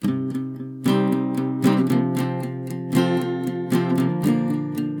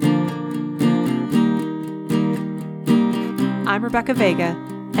I'm Rebecca Vega,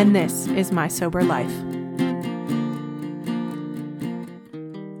 and this is My Sober Life.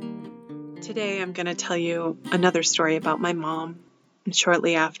 Today I'm going to tell you another story about my mom, and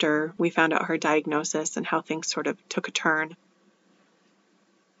shortly after we found out her diagnosis and how things sort of took a turn.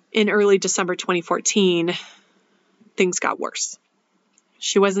 In early December 2014, things got worse.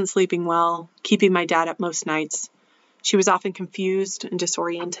 She wasn't sleeping well, keeping my dad up most nights. She was often confused and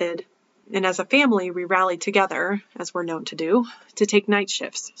disoriented. And as a family, we rallied together, as we're known to do, to take night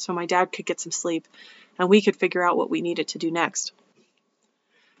shifts so my dad could get some sleep and we could figure out what we needed to do next.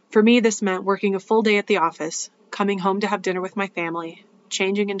 For me, this meant working a full day at the office, coming home to have dinner with my family,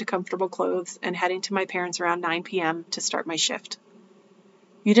 changing into comfortable clothes, and heading to my parents around 9 p.m. to start my shift.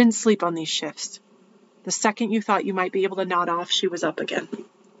 You didn't sleep on these shifts. The second you thought you might be able to nod off, she was up again.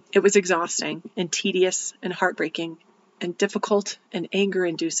 It was exhausting and tedious and heartbreaking and difficult and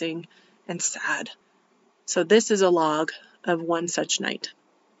anger-inducing and sad. So this is a log of one such night.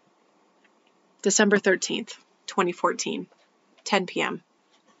 December 13th, 2014, 10 p.m.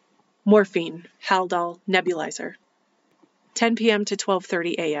 Morphine, Haldol, nebulizer. 10 p.m. to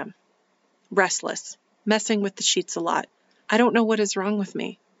 12:30 a.m. Restless, messing with the sheets a lot. I don't know what is wrong with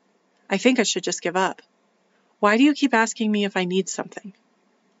me. I think I should just give up. Why do you keep asking me if I need something?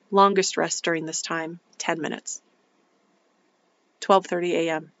 Longest rest during this time, 10 minutes. 12:30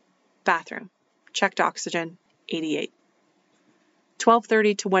 a.m. Bathroom. Checked oxygen, 88.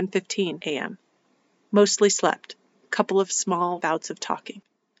 12:30 to 1:15 a.m. Mostly slept. Couple of small bouts of talking.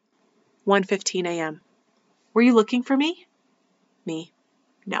 1:15 a.m. Were you looking for me? Me.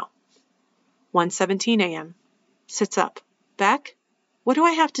 No. 1:17 a.m. Sits up. Beck? What do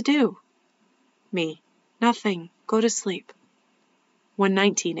I have to do? Me. Nothing. Go to sleep.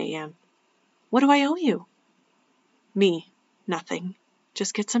 1:19 a.m. What do I owe you? Me. Nothing.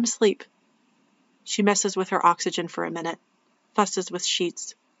 Just get some sleep. She messes with her oxygen for a minute, fusses with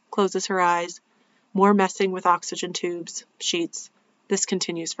sheets, closes her eyes, more messing with oxygen tubes, sheets. This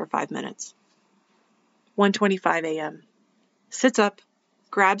continues for 5 minutes. 1:25 a.m. Sits up,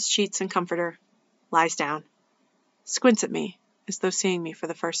 grabs sheets and comforter, lies down, squints at me as though seeing me for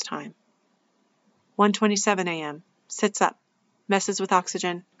the first time. 1:27 a.m. Sits up, messes with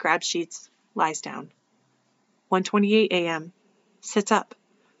oxygen, grabs sheets, lies down. 1:28 a.m. Sits up,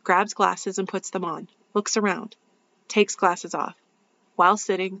 grabs glasses and puts them on, looks around, takes glasses off. While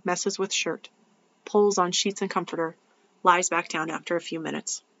sitting, messes with shirt, pulls on sheets and comforter, lies back down after a few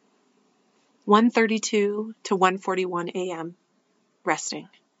minutes. 1:32 to 1:41 a.m. Resting.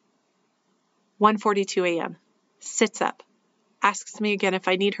 1:42 a.m. Sits up, asks me again if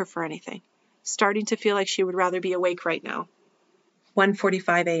I need her for anything, starting to feel like she would rather be awake right now.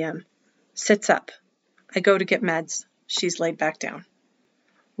 1:45 a.m. Sits up. I go to get meds. She's laid back down.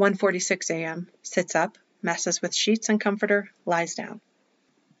 1:46 a.m. Sits up, messes with sheets and comforter, lies down.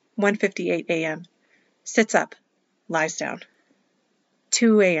 1:58 a.m. Sits up, lies down.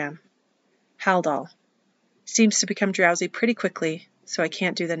 2 a.m. Haldol. Seems to become drowsy pretty quickly, so I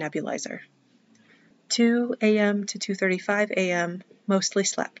can't do the nebulizer. 2 a.m. to 2:35 a.m. Mostly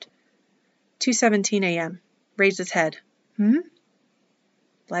slept. 2:17 a.m. Raises head.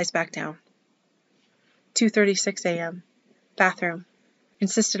 Lies back down. 2:36 a.m. Bathroom.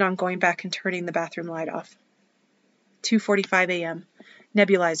 Insisted on going back and turning the bathroom light off. 2:45 a.m.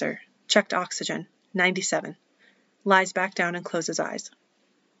 Nebulizer. Checked oxygen. 97. Lies back down and closes eyes.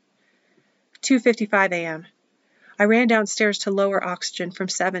 2:55 a.m. I ran downstairs to lower oxygen from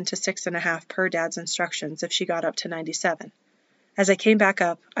 7 to 6.5 per Dad's instructions if she got up to 97. As I came back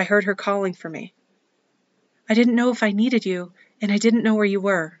up, I heard her calling for me. I didn't know if I needed you, and I didn't know where you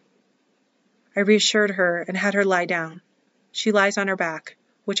were. I reassured her and had her lie down. She lies on her back,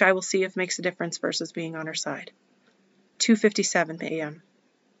 which I will see if makes a difference versus being on her side. 2:57 a.m.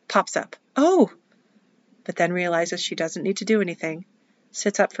 Pops up. Oh! But then realizes she doesn't need to do anything,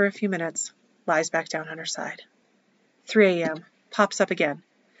 sits up for a few minutes, lies back down on her side. 3 a.m. Pops up again,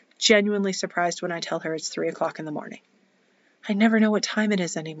 genuinely surprised when I tell her it's 3 o'clock in the morning. I never know what time it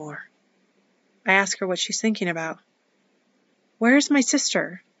is anymore. I ask her what she's thinking about. Where is my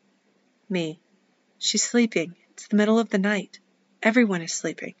sister? Me. She's sleeping. It's the middle of the night. Everyone is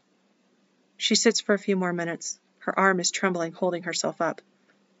sleeping. She sits for a few more minutes. Her arm is trembling, holding herself up.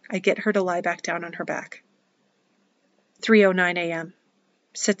 I get her to lie back down on her back. 3:09 a.m.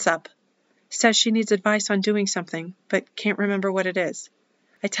 Sits up. Says she needs advice on doing something, but can't remember what it is.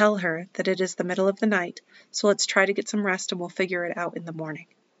 I tell her that it is the middle of the night, so let's try to get some rest and we'll figure it out in the morning.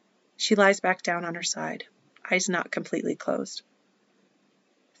 She lies back down on her side, eyes not completely closed.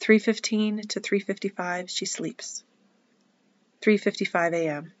 3:15 to 3:55, she sleeps. 3:55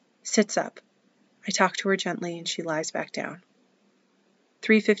 a.m. Sits up. I talk to her gently and she lies back down.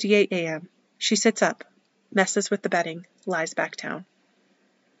 3:58 a.m. She sits up, messes with the bedding, lies back down.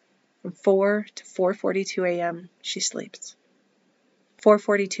 From 4 to 4:42 a.m., she sleeps.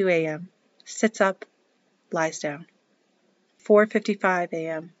 4:42 a.m., sits up, lies down. 4:55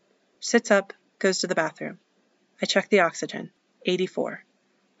 a.m., sits up, goes to the bathroom. I check the oxygen, 84.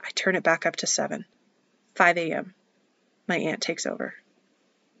 I turn it back up to 7. 5 a.m., my aunt takes over.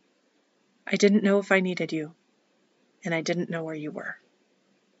 I didn't know if I needed you, and I didn't know where you were.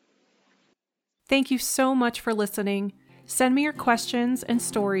 Thank you so much for listening. Send me your questions and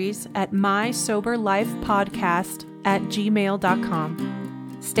stories at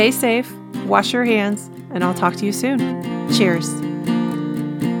mysoberlifepodcast@gmail.com. Stay safe, wash your hands, and I'll talk to you soon. Cheers.